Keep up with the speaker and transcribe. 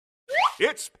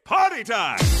It's party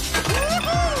time!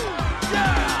 Woohoo!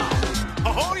 Yeah!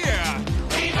 Oh, yeah!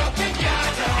 Viva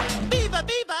Pinata! Viva,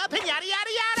 viva, pinata, yada,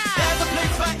 yada! There's a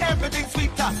place for everything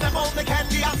sweeter. Step on the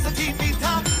candiosity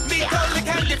meter. Meter the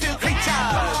candy-filled creatures.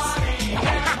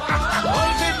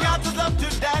 All pinatas love to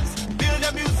dance. Feel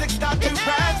the music start to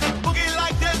prance. Boogie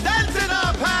like they're dancing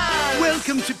our pants.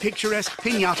 Welcome to picturesque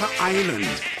Pinata Island.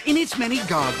 In its many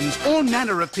gardens, all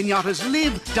manner of pinatas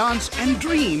live, dance, and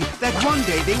dream that one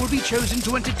day they will be chosen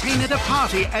to entertain at a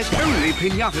party as only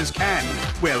pinatas can.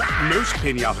 Well, most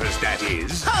pinatas, that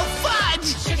is. Oh,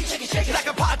 fudge! Shake it, shake it, shake it. Like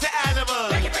a party animal.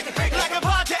 Break it, break it, break it. Like a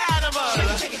party animal. Shake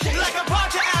it, shake it, shake it. Like a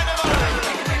party animal.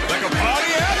 Like a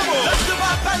party animal! Love to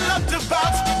bop and love to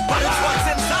bounce. But it's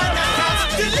what's inside that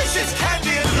counts. Delicious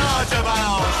candy in large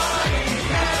amounts.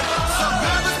 So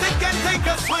grab a stick and take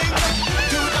a swing.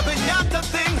 Do the pinata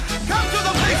thing. Come to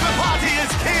the place where party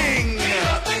is king.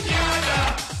 Viva Pinata!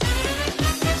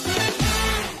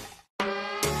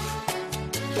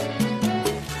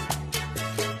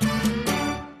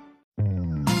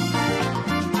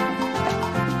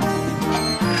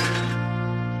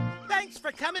 Thanks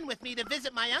for coming with me to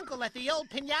visit my uncle at the old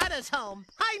Pinata's home.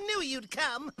 I knew you'd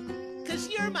come, 'cause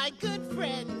you're my good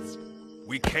friends.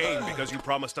 We came because you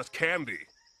promised us candy.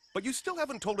 But you still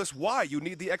haven't told us why you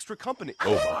need the extra company.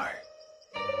 Oh, my.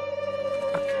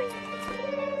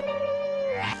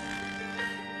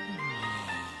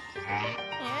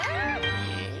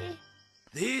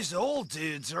 These old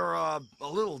dudes are, a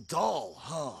little dull,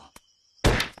 huh?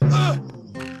 Not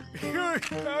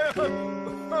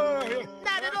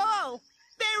at all.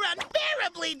 They're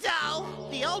unbearably dull.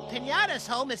 The old Pinata's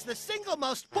home is the single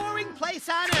most boring place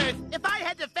on Earth. If I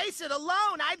had to face it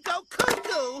alone, I'd go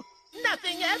cuckoo.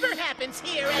 Nothing ever happens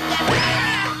here at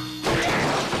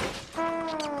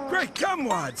Great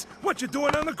gumwads! What you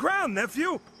doing on the ground,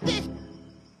 nephew?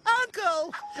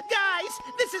 Uncle! Guys,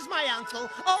 this is my uncle,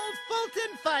 old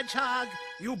Fulton Fudgehog.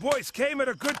 You boys came at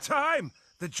a good time.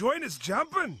 The joint is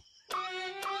jumping.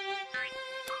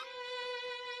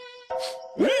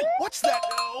 What's that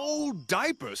old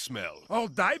diaper smell?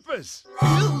 Old diapers.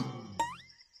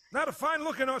 Not a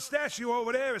fine-looking Eustachio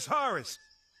over there is Horace.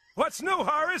 What's new,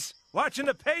 Horace? Watching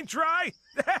the paint dry?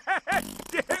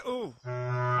 Ooh.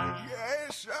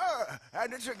 Yes, sir.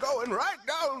 And it's going right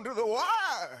down to the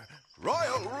wire.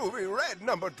 Royal Ruby Red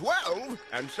number 12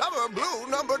 and Summer Blue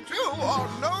number 2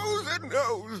 on nose and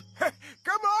nose.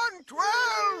 Come on,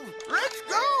 12! Let's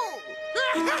go!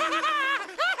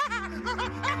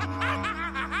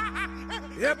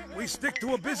 Yep, we stick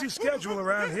to a busy schedule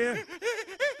around here.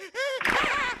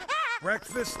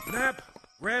 Breakfast, nap,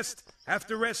 rest,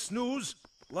 after rest, snooze,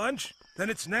 lunch,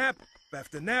 then it's nap,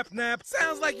 after nap, nap.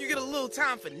 Sounds like you get a little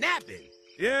time for napping.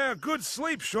 Yeah, good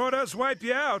sleep sure does wipe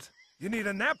you out. You need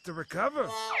a nap to recover.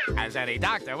 As any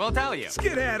doctor will tell you.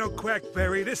 Skedaddle,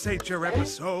 Quackberry, this ain't your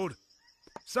episode.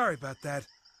 Sorry about that.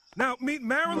 Now, meet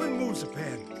Marilyn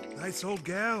Moosepan. Nice old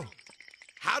gal.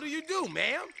 How do you do,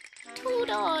 ma'am? 2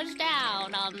 doors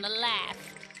down on the left.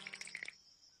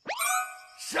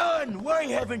 Son, why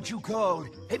haven't you called?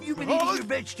 Have you been eating your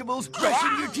vegetables,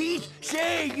 brushing your teeth?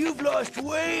 Say, you've lost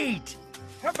weight.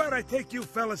 How about I take you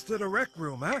fellas to the rec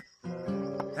room, huh?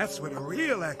 That's where the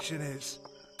real action is.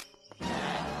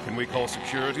 Can we call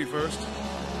security first?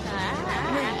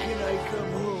 When can I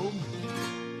come home?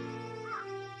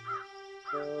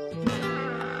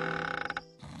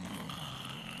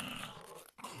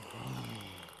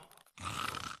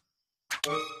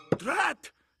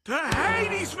 Drat! To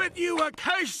Hades with you,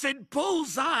 accursed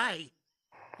bullseye!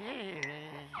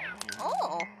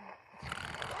 Oh.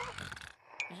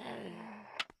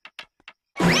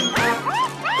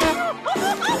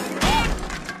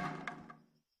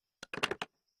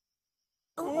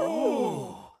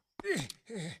 Oh.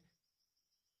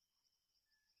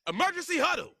 Emergency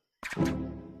huddle!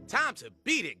 Time to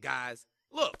beat it, guys.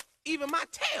 Look, even my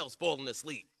tail's falling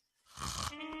asleep.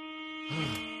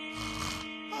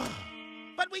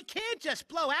 But we can't just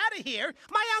blow out of here.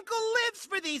 My uncle lives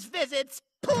for these visits.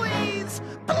 Please,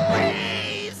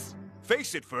 please!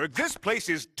 Face it, Ferg, this place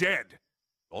is dead.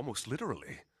 Almost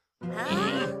literally.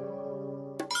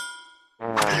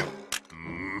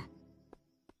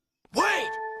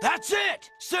 Wait! That's it!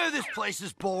 Say this place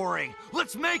is boring.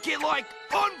 Let's make it, like,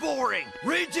 unboring.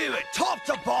 Redo it, top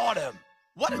to bottom.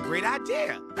 What a great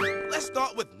idea. Let's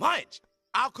start with lunch.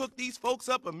 I'll cook these folks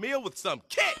up a meal with some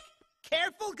kick.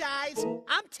 Careful, guys.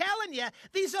 I'm telling you,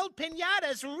 these old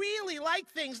pinatas really like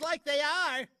things like they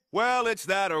are. Well, it's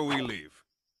that or we leave.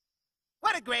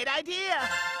 What a great idea.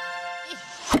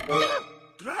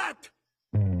 Drat!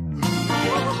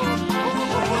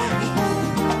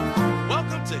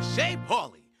 Welcome to Chez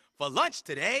Pauly. for lunch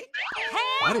today.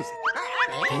 What is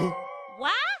it?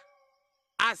 What?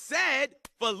 I said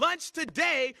for lunch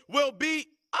today will be...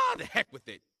 Oh, the heck with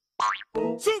it.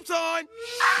 Soup's on!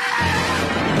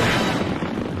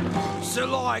 So,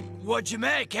 like, what'd you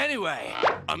make anyway?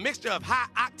 A mixture of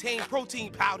high-octane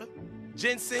protein powder,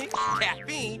 ginseng,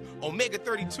 caffeine,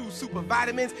 omega-32 super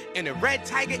vitamins, and a Red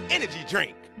Tiger energy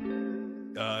drink.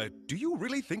 Do you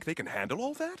really think they can handle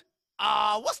all that?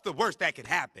 What's the worst that could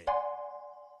happen?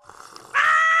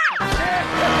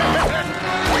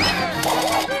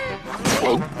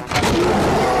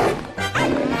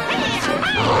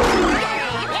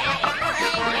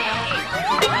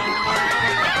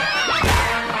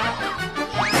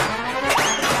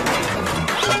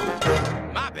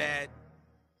 My bad.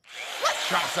 Let's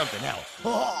try something else.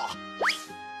 Oh,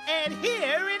 And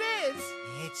here it is.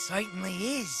 It certainly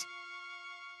is.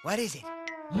 What is it?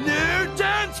 new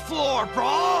dance floor,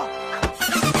 brah!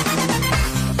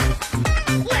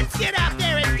 Let's get out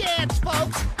there and dance,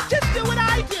 folks. Just do what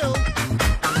I do.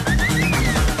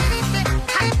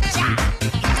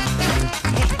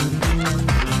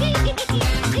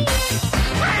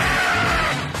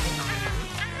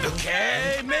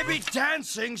 Okay, maybe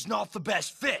dancing's not the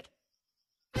best fit.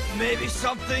 Maybe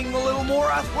something a little more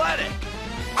athletic.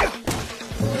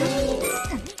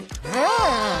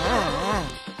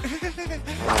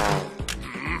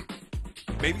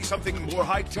 Maybe something more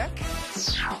high-tech?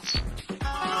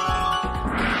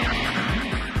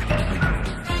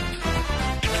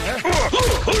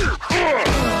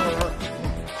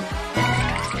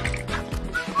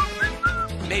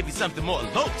 Maybe something more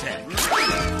low-tech.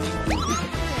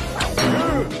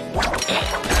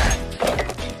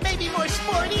 Maybe more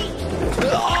sporty.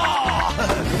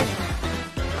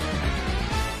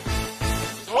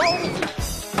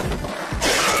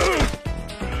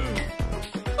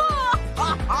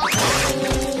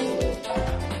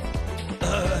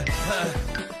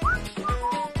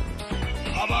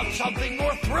 How about something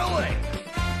more thrilling?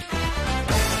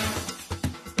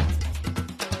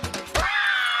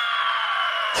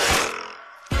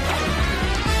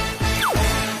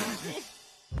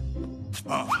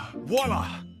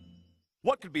 Voila!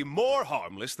 What could be more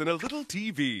harmless than a little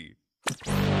TV?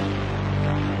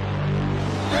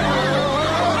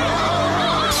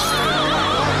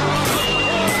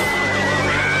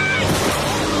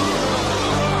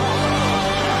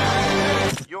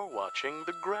 You're watching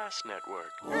the Grass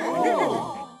Network.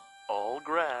 All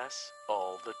grass,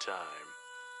 all the time.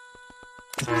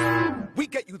 We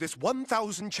get you this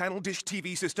 1,000-channel dish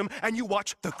TV system, and you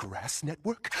watch the Grass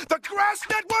Network? The Grass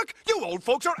Network? You old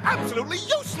folks are absolutely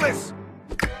useless!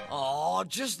 Oh,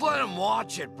 just let him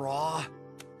watch it, brah.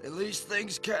 At least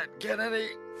things can't get any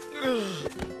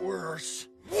worse.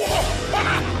 Viva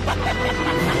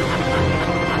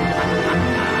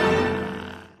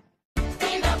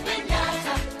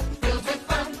Pinata, filled with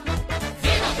fun.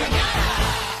 Viva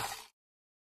Pinata!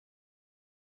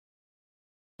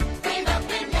 Viva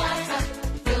Pinata,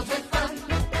 filled with fun.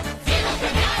 Viva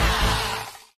Pinata!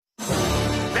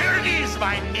 There it is,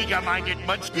 my meager-minded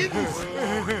munchkins.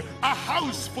 A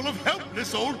house full of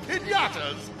helpless old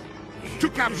pinatas. To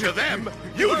capture them,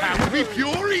 you'll have to be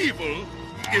pure evil,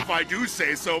 if I do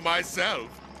say so myself.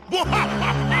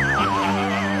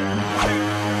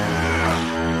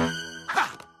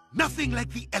 Ha! Nothing like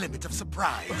the element of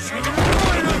surprise.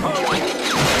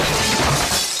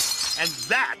 And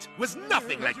that was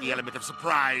nothing like the element of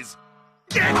surprise.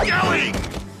 Get going!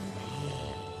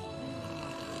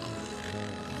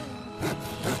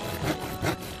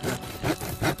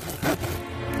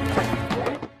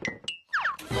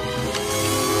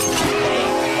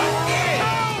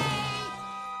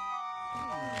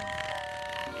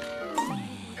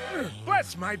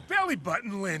 Bless my belly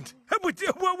button, Lint.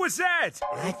 What was that?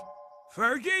 What?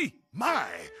 Fergie? My,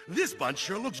 this bunch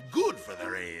sure looks good for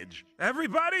their age.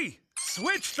 Everybody,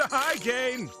 switch to high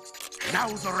gain. Now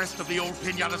the rest of the old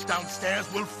pinatas downstairs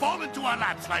will fall into our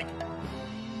laps like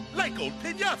old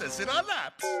pinatas in our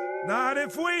laps. Not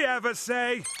if we ever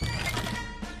say.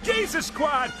 Jesus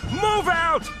Squad, move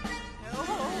out!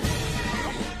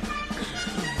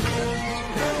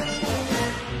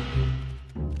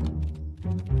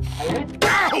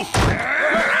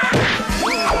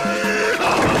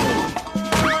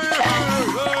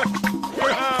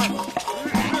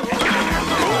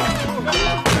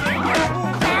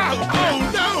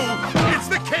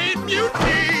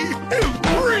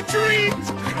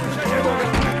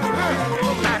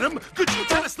 Madam, could you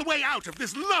tell us the way out of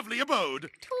this lovely abode?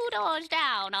 2 doors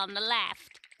down on the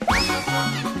left.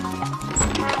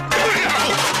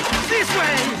 This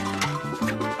way!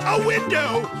 A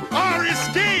window! Our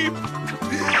escape!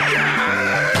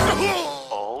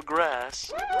 All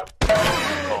grass,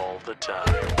 all the time.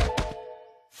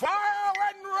 Fire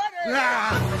when ready!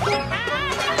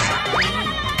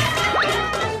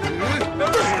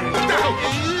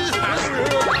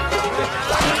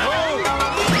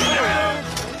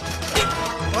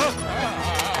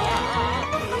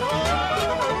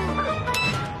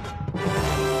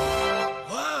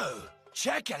 Whoa!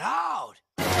 Check it out!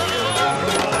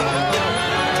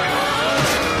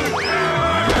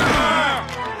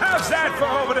 How's that for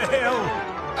over the hill?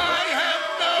 I have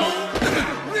no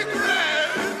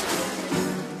regret!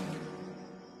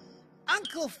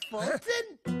 Uncle Fulton?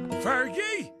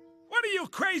 Fergie? What are you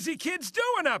crazy kids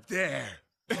doing up there?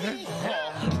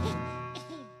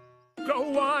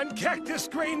 Go on, Cactus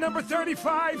Green number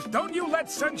 35. Don't you let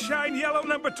Sunshine Yellow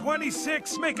number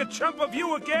 26 make a chump of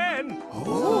you again.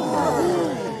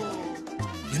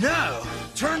 You know,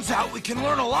 turns out we can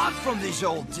learn a lot from these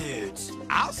old dudes.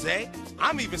 I'll say,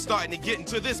 I'm even starting to get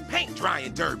into this paint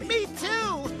drying derby. Me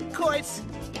too. Of course,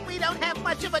 we don't have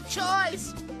much of a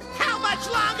choice. How much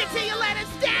longer till you let us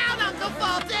down, Uncle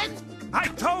Fulton? I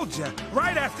told you,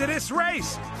 right after this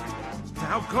race.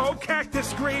 Now go,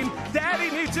 Cactus Green. Daddy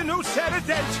needs a new set of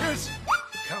dentures.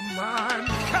 Come on,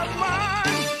 come on.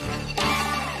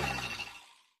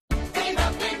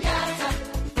 Viva Pinata,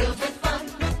 filled with fun.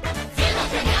 Viva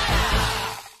Pinata!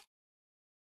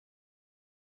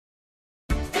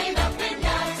 Viva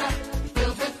Pinata,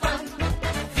 filled with fun.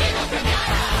 Viva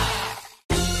Pinata!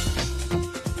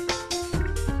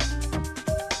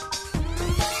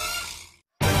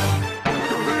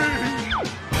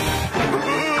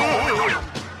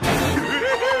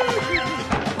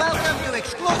 Welcome to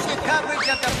exclusive coverage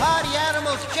of the Party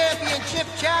Animals Championship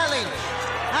Challenge.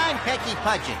 I'm Pecky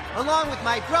Pudgeon, along with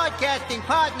my broadcasting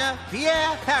partner,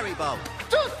 Pierre Paribo.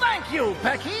 Thank you,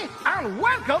 Pecky, and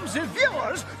welcome the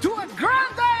viewers to a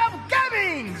grand day of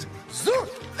gamings. Zoot!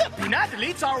 The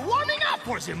Pinata-Elites are warming up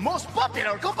for the most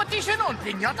popular competition on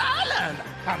Pinata Island.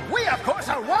 And we, of course,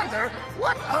 are wondering,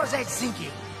 what are they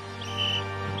thinking?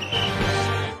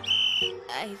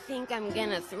 I think I'm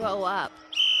gonna throw up.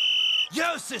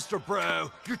 Yo, Sister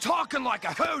Bro, you're talking like a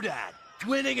hodad.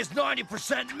 Winning is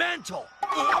 90% mental.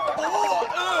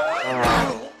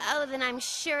 Oh, then I'm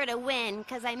sure to win,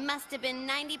 because I must have been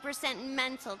 90%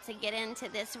 mental to get into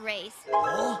this race.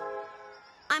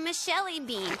 I'm a Shirley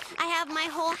bean. I have my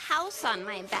whole house on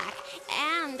my back.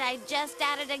 And I just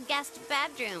added a guest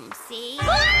bedroom, see?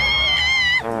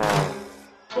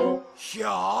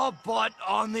 Yeah, but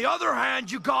on the other hand,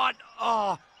 you got,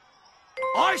 eye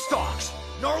stalks.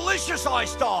 Narlicious eye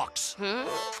stalks.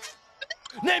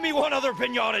 Name me one other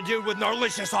pinata dude with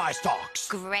narlicious eye stalks.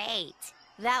 Great.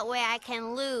 That way I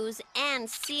can lose and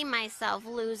see myself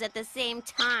lose at the same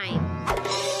time.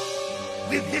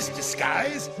 With this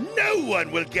disguise, no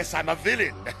one will guess I'm a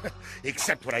villain.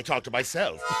 Except when I talk to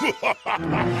myself.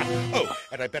 Oh,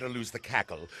 and I better lose the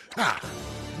cackle.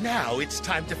 Now it's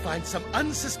time to find some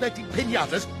unsuspecting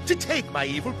pinatas to take my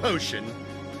evil potion.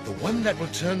 The one that will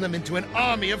turn them into an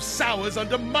army of sours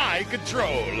under my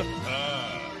control.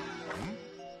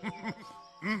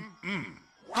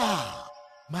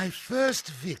 My first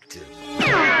victim.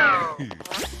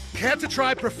 Care to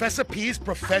try Professor P's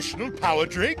professional power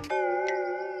drink?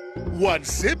 One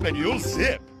sip and you'll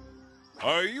zip.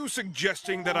 Are you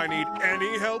suggesting that I need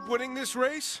any help winning this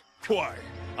race? Why,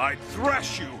 I'd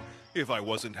thrash you if I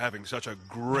wasn't having such a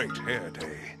great hair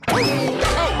day.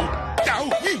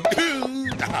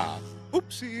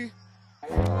 Oopsie.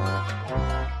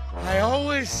 I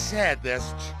always said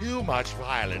there's too much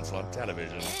violence on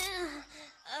television.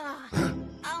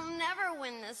 I'll never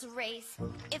win this race.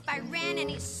 If I ran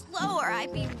any slower,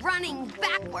 I'd be running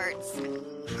backwards.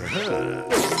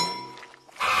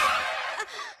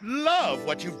 Love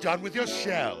what you've done with your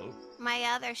shell. My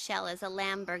other shell is a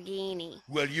Lamborghini.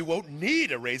 Well, you won't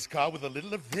need a race car with a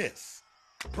little of this.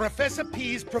 Professor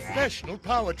P's professional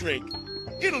power drink.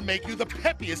 It'll make you the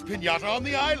peppiest pinata on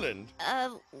the island.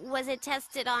 Was it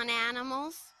tested on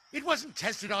animals? It wasn't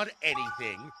tested on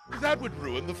anything. That would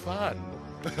ruin the fun.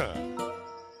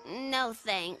 No,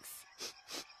 thanks.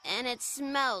 And it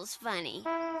smells funny.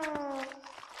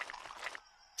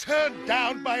 Turned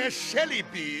down by a Shelley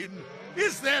bean?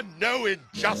 Is there no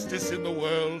injustice in the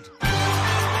world? And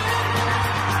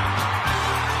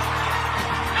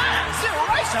the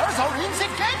racers are in the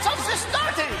gates of the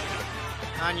starting.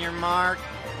 On your mark,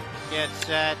 get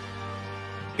set,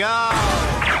 go!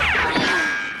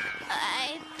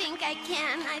 I think I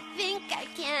can. I think I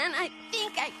can. I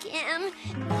think I can.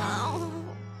 Oh.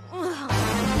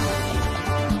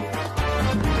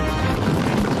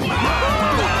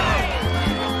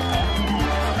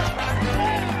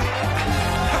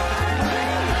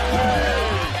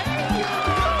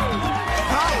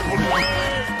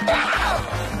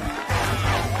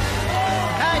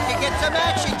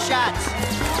 shots.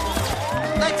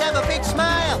 Let's have a big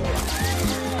smile.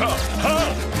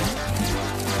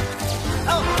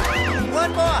 Oh,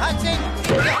 one more, Hudson.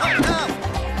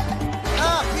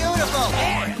 Oh, beautiful.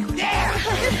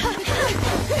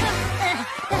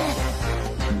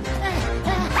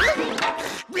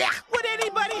 Would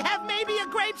anybody have maybe a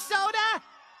grape soda?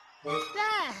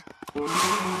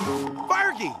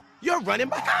 Fergie, you're running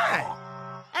behind.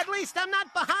 At least I'm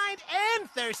not behind and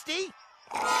thirsty.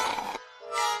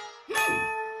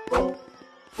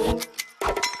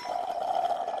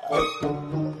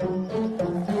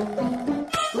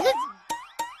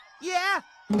 Yeah?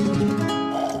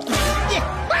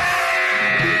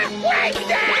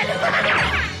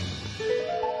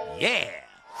 Yeah.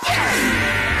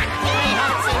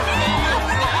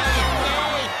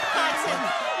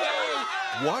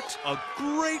 What a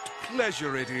great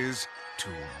pleasure it is to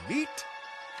meet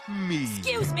me.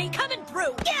 Excuse me, coming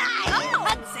through. Oh,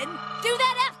 Hudson, do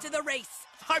that after the race.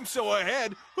 I'm so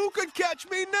ahead, who could catch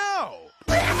me now?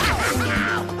 I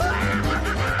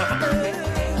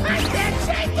can't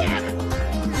shake him!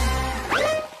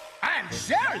 And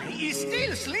Shirley is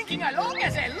still slinking along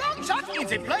as a long shot in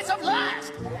the place of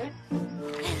last.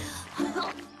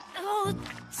 Oh,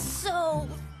 so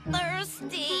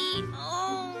thirsty.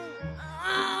 Oh.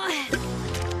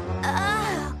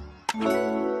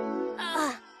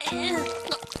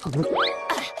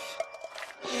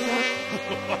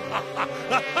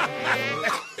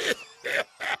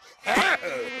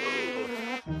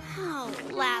 Oh,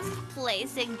 last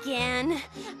place again.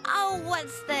 Oh,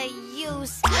 what's the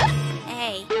use?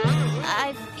 Hey,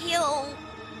 I feel...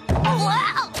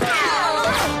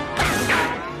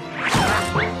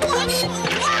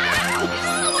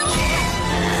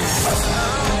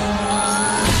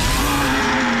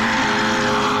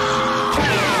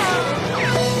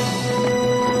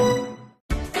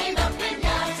 Viva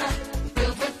Pinata,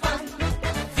 filled with fun.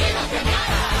 Viva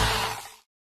Pinata!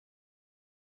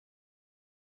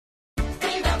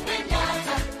 Viva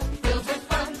Pinata, filled with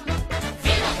fun.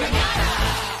 Viva Pinata!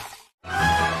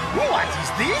 What is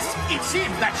this? It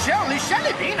seems that Shirley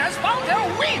Bean has found her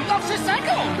wind of the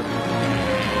second.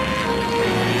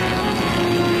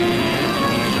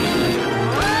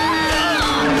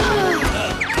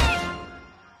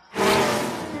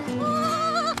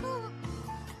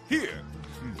 Here.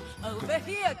 Over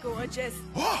here, gorgeous.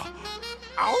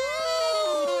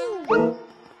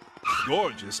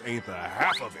 Gorgeous ain't the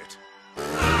half of it.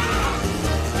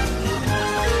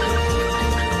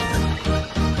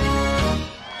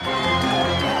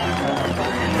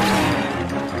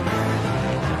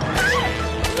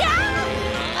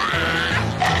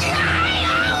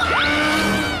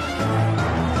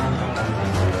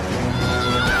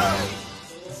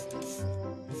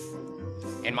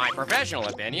 In my professional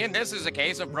opinion, this is a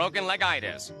case of broken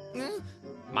legitis.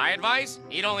 My advice?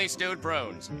 Eat only stewed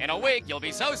prunes. In a week, you'll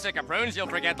be so sick of prunes, you'll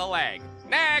forget the leg.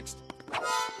 Next!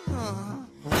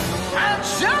 And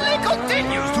Shirley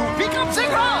continues to pick up the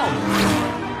ground.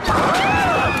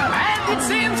 And it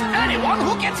seems anyone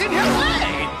who gets in her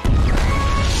way.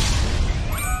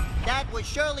 That was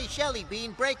Shirley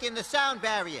Bean breaking the sound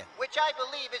barrier, which I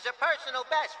believe is a personal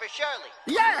best for Shirley.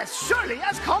 Yes, Shirley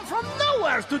has come from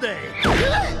nowhere today.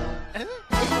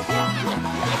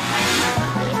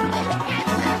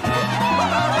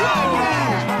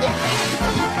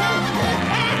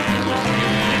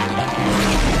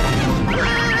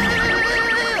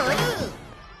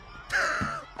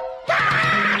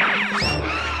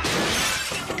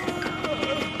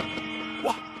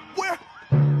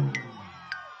 Where?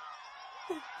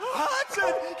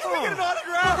 Hudson, can we get an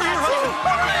autograph?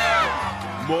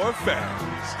 More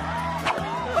fans.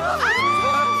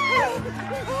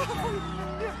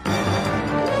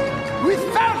 With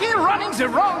Fergie running the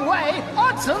wrong way,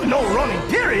 Hudson no running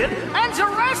period, and the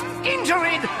rest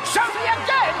injured, Shirley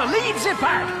again leads the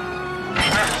pack.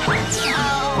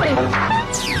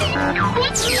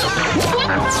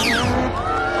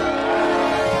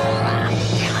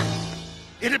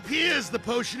 It appears the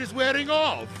potion is wearing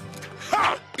off.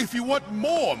 Ha! If you want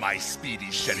more, my speedy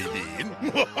Shirley Bean,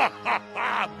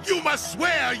 you must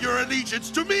swear your allegiance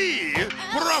to me,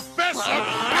 Professor...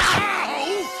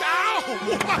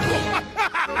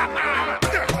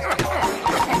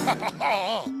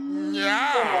 Ow!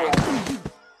 Yeah.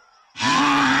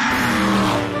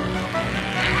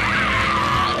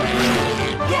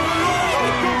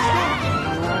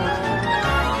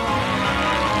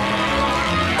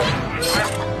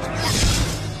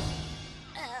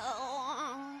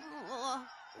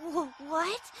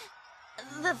 What?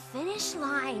 The finish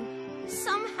line.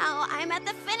 Somehow I'm at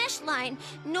the finish line.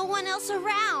 No one else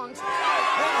around.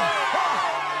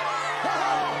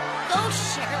 Go,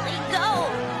 Shirley, go!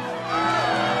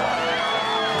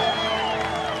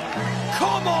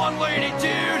 Come on, lady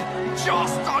dude!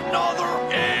 Just another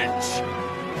inch!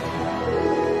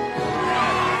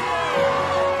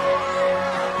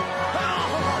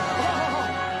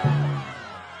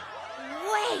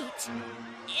 Wait!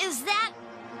 Is that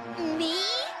me?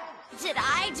 Did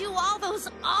I do all those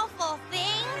awful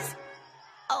things?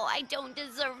 Oh, I don't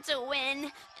deserve to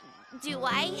win. Do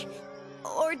I?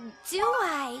 Or do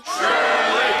I?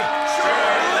 Shirley!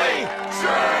 Shirley!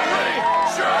 Shirley!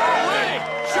 Shirley!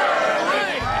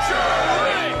 Shirley!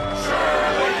 Shirley!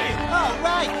 Shirley! All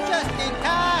right, just in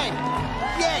time.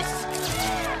 Yes.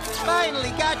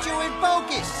 Finally got you in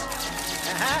focus.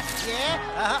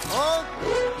 Yeah, oh,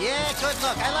 yeah, good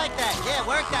look. I like that. Yeah,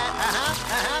 work that.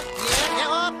 Yeah,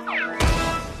 up.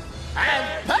 And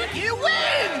Pecky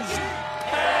wins!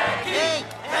 Hey,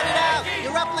 cut it out.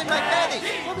 You're ruffling my feathers.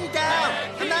 Put me down.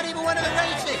 I'm not even one of the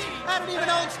racists. I don't even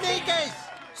own sneakers.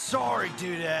 Sorry,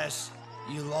 dudess.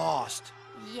 You lost.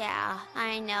 Yeah,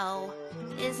 I know.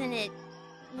 Isn't it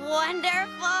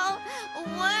wonderful?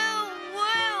 Woo,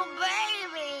 woo,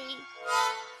 baby!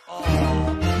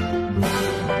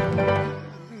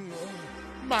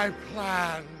 My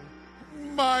plan.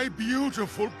 My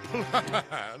beautiful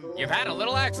plan. You've had a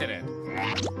little accident.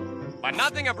 But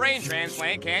nothing a brain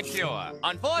transplant can't cure.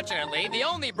 Unfortunately, the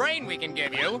only brain we can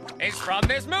give you is from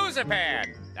this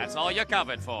Moozapan. That's all you're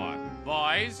covered for,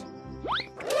 boys.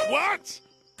 What?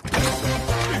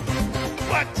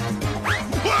 What?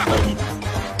 What?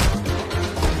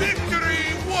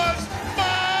 Victory was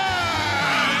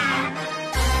mine!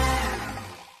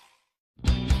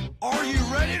 Are you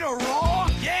ready to roll?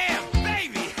 Yeah,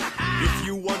 baby! If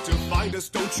you want to find us,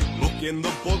 don't you look in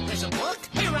the book. There's a book?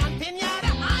 We're on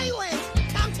Pinata Island.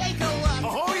 Come take a look.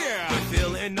 Oh, yeah. We're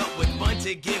filling up with fun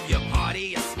to give your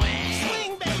party a swing.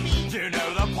 Swing, baby. You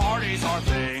know the party's our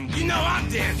thing. You know I'm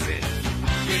dancing.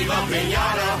 Viva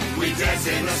Pinata, we dance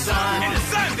in the sun. In the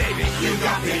sun, baby. You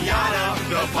got Pinata,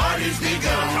 the party's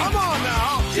begun. Come on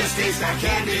now. Just taste that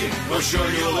candy, we're sure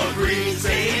you'll agree.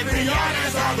 Saying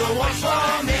Pinatas are the ones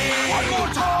for me. One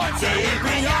more time. Saying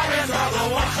Pinata